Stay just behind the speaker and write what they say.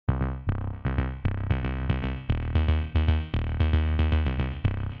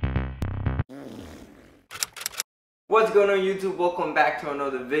What's going on YouTube? Welcome back to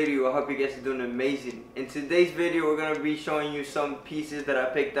another video. I hope you guys are doing amazing. In today's video we're going to be showing you some pieces that I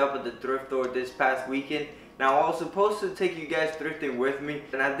picked up at the thrift store this past weekend. Now I was supposed to take you guys thrifting with me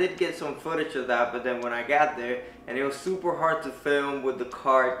and I did get some footage of that, but then when I got there and it was super hard to film with the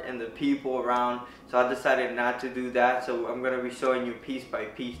cart and the people around, so I decided not to do that. So I'm going to be showing you piece by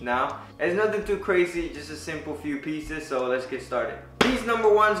piece now. It's nothing too crazy, just a simple few pieces, so let's get started. Piece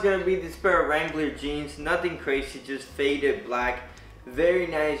number one is going to be this pair of Wrangler jeans. Nothing crazy, just faded black. Very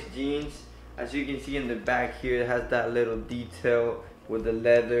nice jeans. As you can see in the back here, it has that little detail with the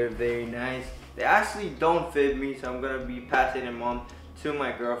leather. Very nice. They actually don't fit me, so I'm going to be passing them on to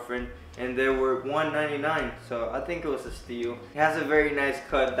my girlfriend. And they were $1.99, so I think it was a steal. It has a very nice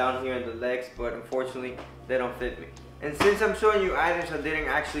cut down here in the legs, but unfortunately, they don't fit me. And since I'm showing you items that didn't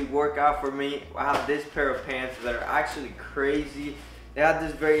actually work out for me, I have this pair of pants that are actually crazy. They have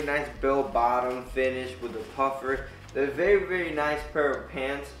this very nice bell bottom finish with a puffer. They're a very nice pair of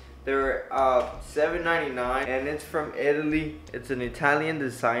pants. They're $7.99 and it's from Italy. It's an Italian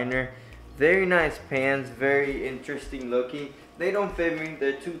designer. Very nice pants, very interesting looking. They don't fit me,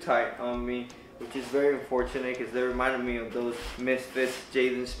 they're too tight on me, which is very unfortunate because they reminded me of those Misfits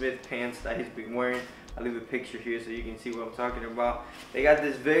Jaden Smith pants that he's been wearing. I'll leave a picture here so you can see what I'm talking about. They got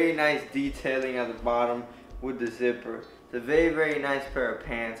this very nice detailing at the bottom with the zipper. It's a very nice pair of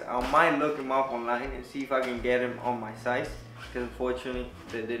pants. I might look them up online and see if I can get them on my size, because unfortunately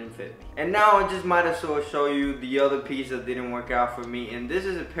they didn't fit me. And now I just might as well show you the other piece that didn't work out for me. And this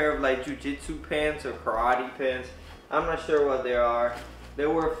is a pair of like jiu-jitsu pants or karate pants. I'm not sure what they are. They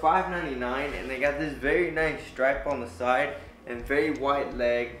were $5.99 and they got this very nice stripe on the side and very wide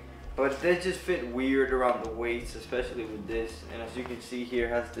leg. But they just fit weird around the waist, especially with this. And as you can see here, it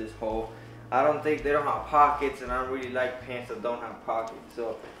has this hole. I don't think they don't have pockets, and I don't really like pants that don't have pockets.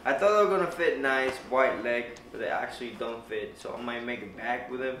 So I thought they were gonna fit nice, white leg, but they actually don't fit. So I might make a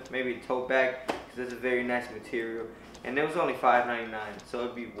bag with them, maybe a tote bag, because it's a very nice material. And it was only $5.99, so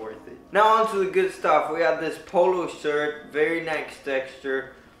it'd be worth it. Now on to the good stuff. We got this polo shirt, very nice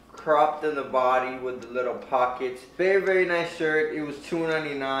texture, cropped in the body with the little pockets. Very nice shirt. It was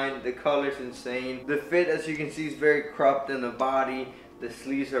 $2.99. The color's insane. The fit, as you can see, is very cropped in the body. The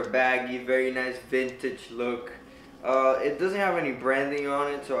sleeves are baggy, very nice vintage look. It doesn't have any branding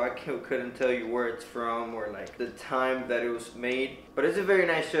on it, so I couldn't tell you where it's from or like the time that it was made. But it's a very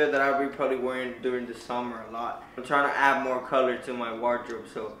nice shirt that I'll be probably wearing during the summer a lot. I'm trying to add more color to my wardrobe,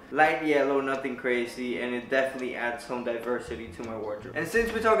 so light yellow, nothing crazy, and it definitely adds some diversity to my wardrobe. And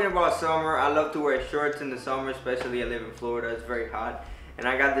since we're talking about summer, I love to wear shorts in the summer, especially I live in Florida, it's very hot. And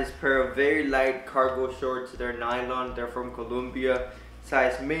I got this pair of very light cargo shorts. They're nylon, they're from Colombia.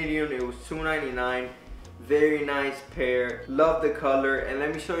 Size medium, it was $2.99. Very nice pair, love the color. And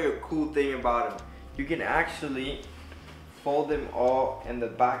let me show you a cool thing about them. You can actually fold them all in the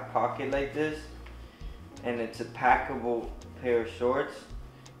back pocket like this, and it's a packable pair of shorts,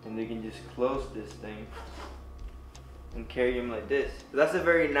 and you can just close this thing and carry them like this. So that's a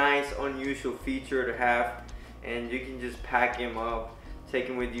very nice, unusual feature to have, and you can just pack them up, take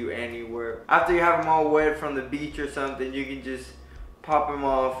them with you anywhere. After you have them all wet from the beach or something, you can just pop them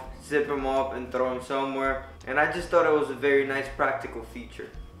off, zip them up, and throw them somewhere. And I just thought it was a very nice practical feature.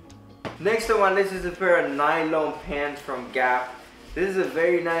 Next on my list is a pair of nylon pants from Gap. This is a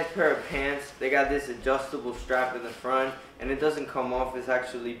very nice pair of pants. They got this adjustable strap in the front and it doesn't come off, it's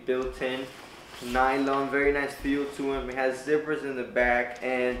actually built in. Nylon, very nice feel to them. It has zippers in the back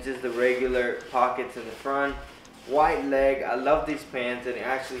and just the regular pockets in the front. White leg, I love these pants, and it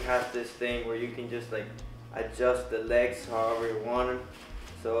actually has this thing where you can just like adjust the legs however you want them.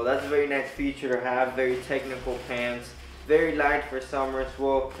 So that's a very nice feature to have. Very technical pants, very light for summer as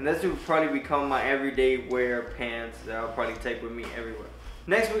well, and this will probably become my everyday wear pants that I'll probably take with me everywhere.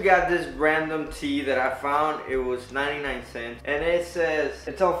 Next we got this random tee that I found. It was 99 cents and it says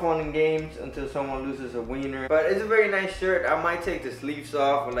it's all fun and games until someone loses a wiener. But it's a very nice shirt. I might take the sleeves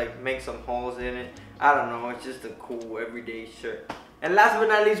off or like make some holes in it. I don't know, it's just a cool everyday shirt. And last but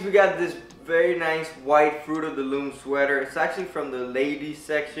not least, we got this very nice white Fruit of the Loom sweater. It's actually from the ladies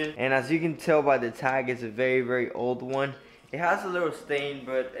section, and as you can tell by the tag, it's a very old one. It has a little stain,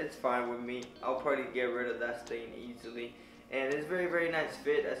 but it's fine with me. I'll probably get rid of that stain easily. And it's very nice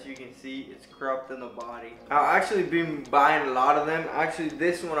fit. As you can see, it's cropped in the body. I've actually been buying a lot of them. Actually,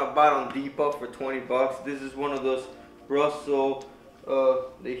 this one I bought on Depot for 20 bucks. This is one of those Russell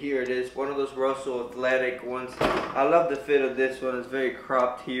here it is, one of those Russell athletic ones. I love the fit of this one. It's very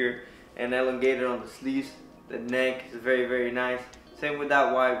cropped here and elongated on the sleeves. The neck is very nice. Same with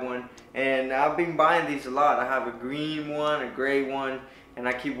that white one. And I've been buying these a lot. I have a green one, a gray one, and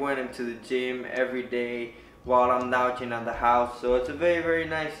I keep wearing them to the gym every day while I'm lounging at the house. So it's a very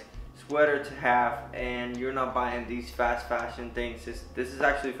nice sweater to have, and you're not buying these fast fashion things. This is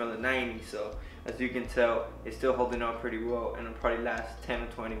actually from the 90s, so as you can tell, it's still holding up pretty well, and it'll probably last 10 or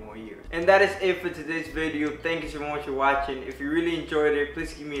 20 more years. And that is it for today's video. Thank you so much for watching. If you really enjoyed it,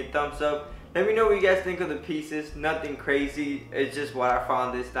 please give me a thumbs up. Let me know what you guys think of the pieces. Nothing crazy, it's just what I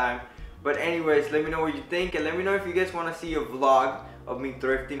found this time. But anyways, let me know what you think, and let me know if you guys want to see a vlog of me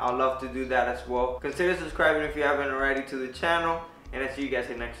thrifting. I'd love to do that as well. Consider subscribing if you haven't already to the channel, and I'll see you guys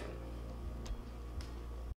in the next one.